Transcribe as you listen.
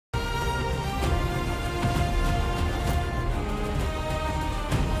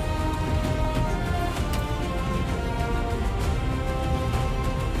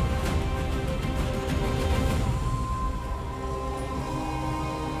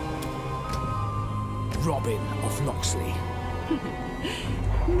Robin of Locksley.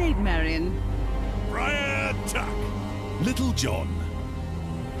 Maid Marian. Friar Tuck. Little John.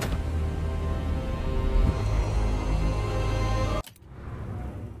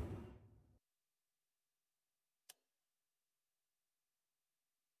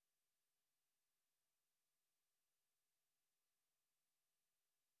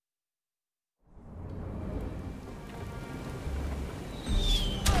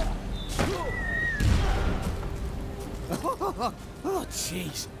 Oh,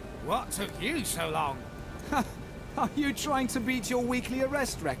 jeez. What took you so long? Are you trying to beat your weekly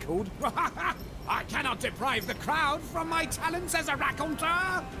arrest record? I cannot deprive the crowd from my talents as a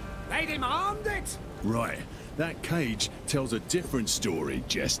raconteur. They demand it. Right, that cage tells a different story,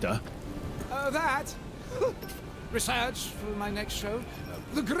 Jester. That? Research for my next show.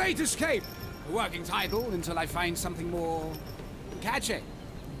 The Great Escape. A working title until I find something more catchy.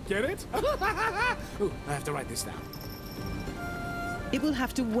 Get it? Ooh, I have to write this down. It will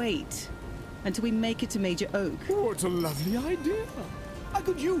have to wait until we make it to Major Oak. What a lovely idea. I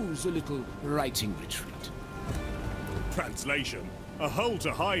could use a little writing retreat. Translation: a hole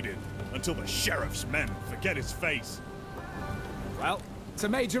to hide in until the sheriff's men forget his face. Well, to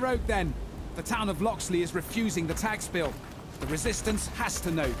Major Oak then. The town of Locksley is refusing the tax bill. The resistance has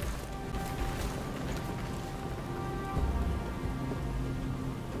to know.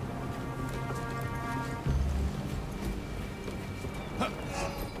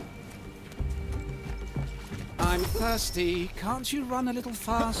 I'm thirsty. Can't you run a little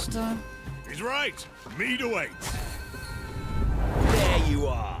faster? He's right. Meat awaits. There you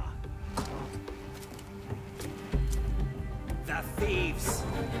are. The thieves.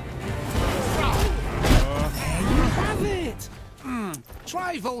 There you have it.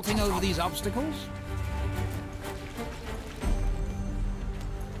 Try vaulting over these obstacles.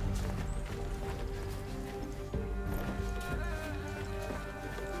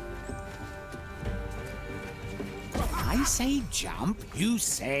 I say jump, you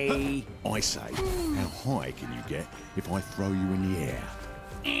say... I say, how high can you get if I throw you in the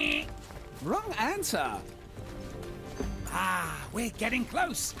air? Wrong answer. Ah, we're getting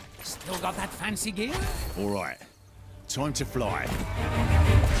close. Still got that fancy gear? All right, time to fly.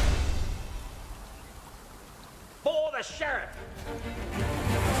 For the sheriff.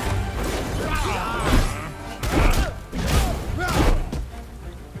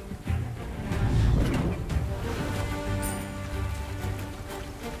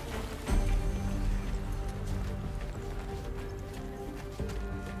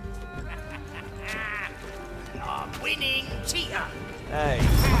 Winning cheater. Hey.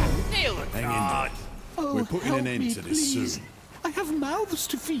 Kneel the Hang in guard. there. We're putting an end to this soon. I have mouths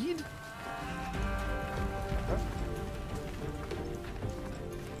to feed.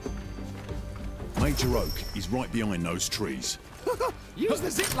 Major Oak is right behind those trees. Use the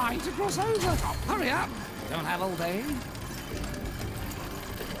zip line to cross over. Hurry up. Don't have all day.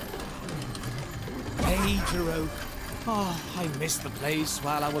 Major Oak. Oh, I missed the place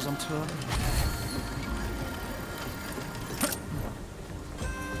while I was on tour.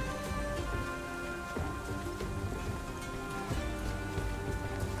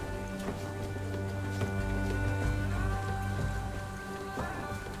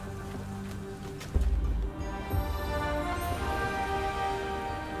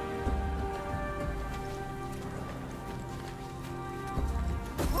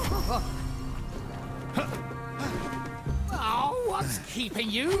 Oh, what's keeping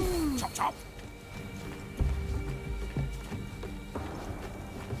you? Chop, chop.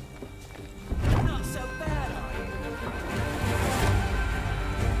 Not so bad, are you?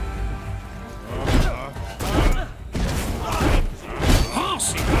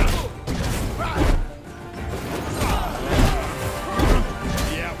 Horsey.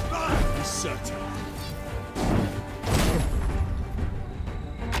 Yeah, he's certain.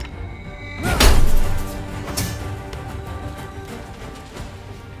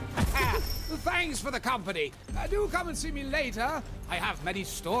 Thanks for the company. Do come and see me later. I have many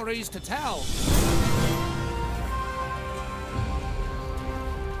stories to tell.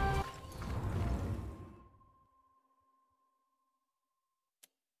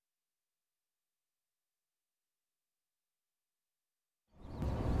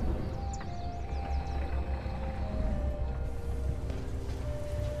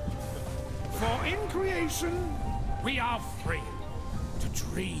 For in creation, we are free to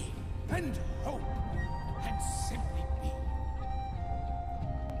dream and hope and simply be.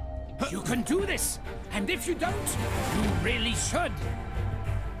 You can do this, and if you don't, you really should.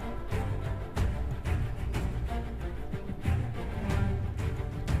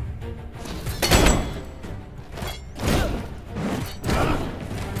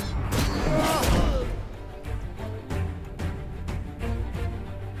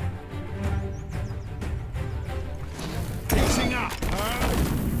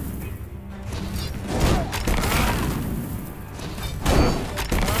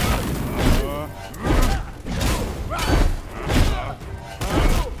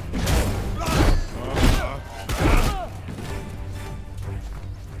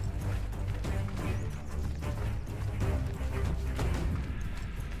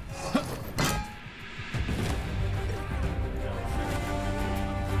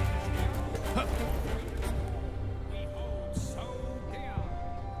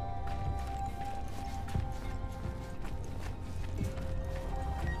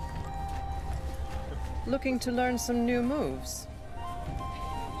 Looking to learn some new moves?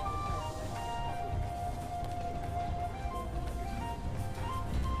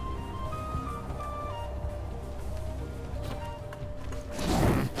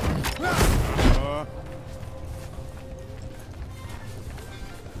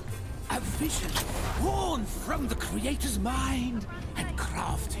 A vision born from the Creator's mind and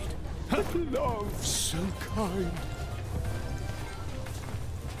crafted. Love so kind.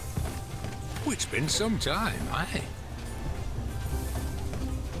 It's been some time, aye.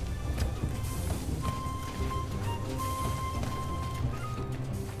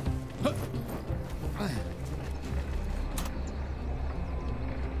 And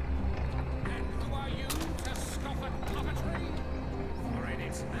who are you to scoff at puppetry? For in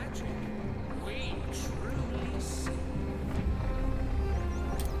its magic, we truly see.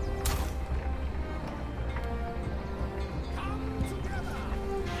 Come together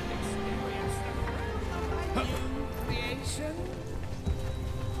and experience the thrill of my new creation.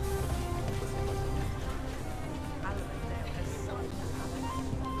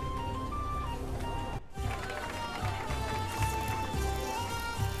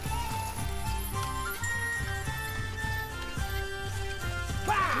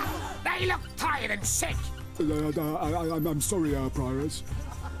 Wow! They look tired and sick. I'm sorry, Prioress.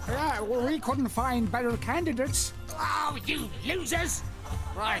 Yeah, well, we couldn't find better candidates. Oh, you losers!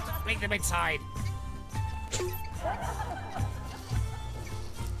 Right, bring them inside.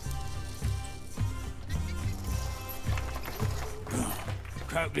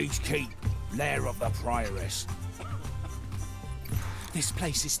 Kirklees Keep, lair of the Prioress. This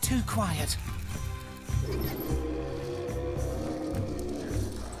place is too quiet.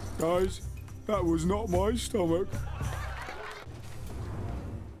 Guys, that was not my stomach.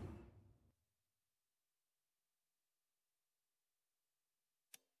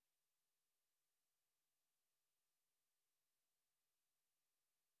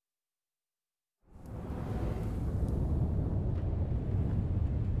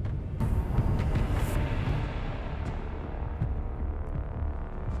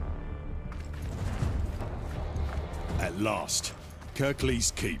 At last,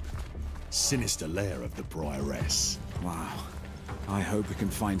 Kirklees Keep. Sinister lair of the Prioress. Wow. I hope we can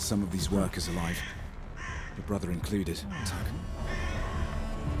find some of these workers alive. Your brother included, Tuck.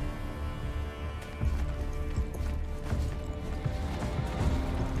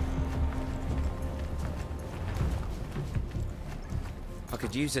 I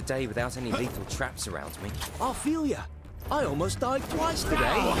could use a day without any lethal traps around me. I feel ya. I almost died twice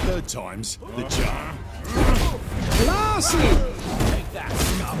today. Third time's the charm. Lassie! Take that,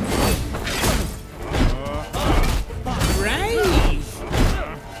 scum. Brave!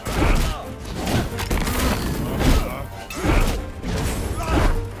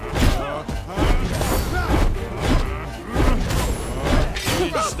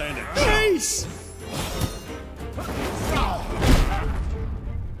 Stand a chance.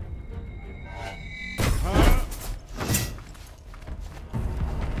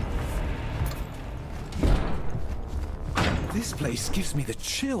 This place gives me the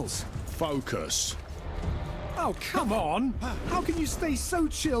chills. Focus. Oh, come on! How can you stay so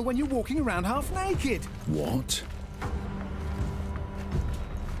chill when you're walking around half naked? What?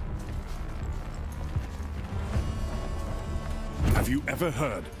 Have you ever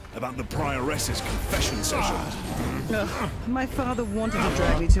heard about the Prioress's confession sessions? Ugh, my father wanted to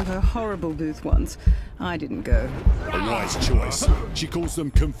drag me to her horrible booth once. I didn't go. A wise choice. She calls them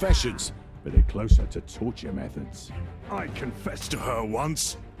confessions, but they're closer to torture methods. I confessed to her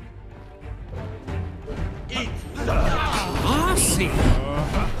once. Lassie!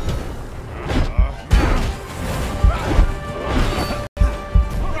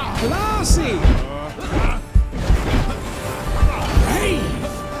 Lassie! Brave!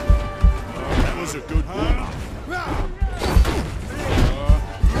 That was a good warm-up.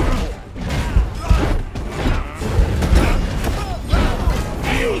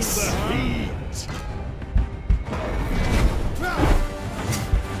 Feels the heat.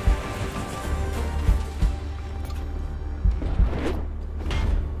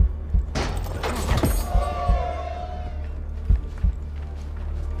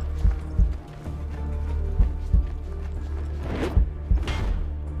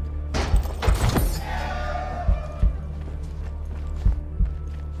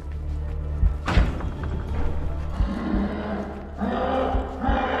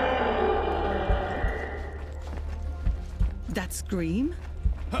 That scream?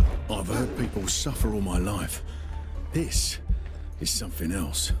 I've heard people suffer all my life. This is something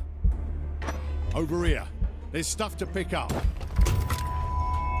else. Over here. There's stuff to pick up.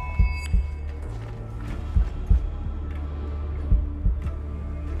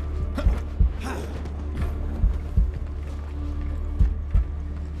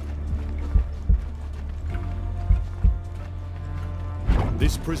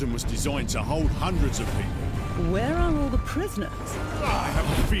 This prison was designed to hold hundreds of people. Where are all the prisoners? I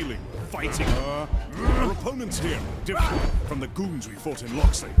have a feeling fighting our opponents here different from the goons we fought in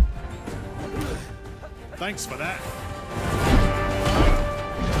Loxley. Thanks for that.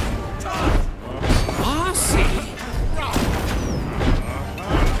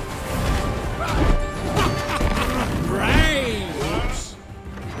 Brains!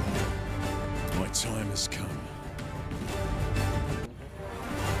 My time has come.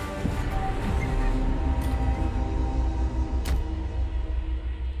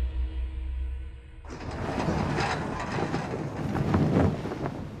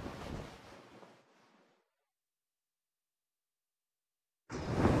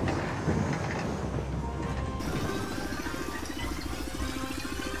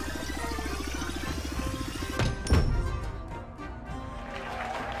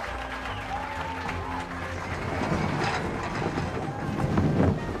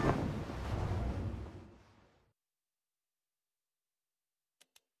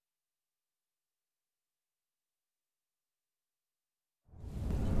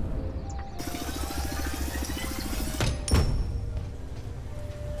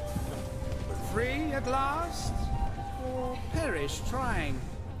 Free at last? Or perish trying?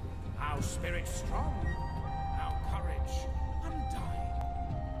 Our spirit strong, our courage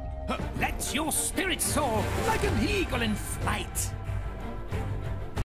undying. Let your spirit soar like an eagle in flight.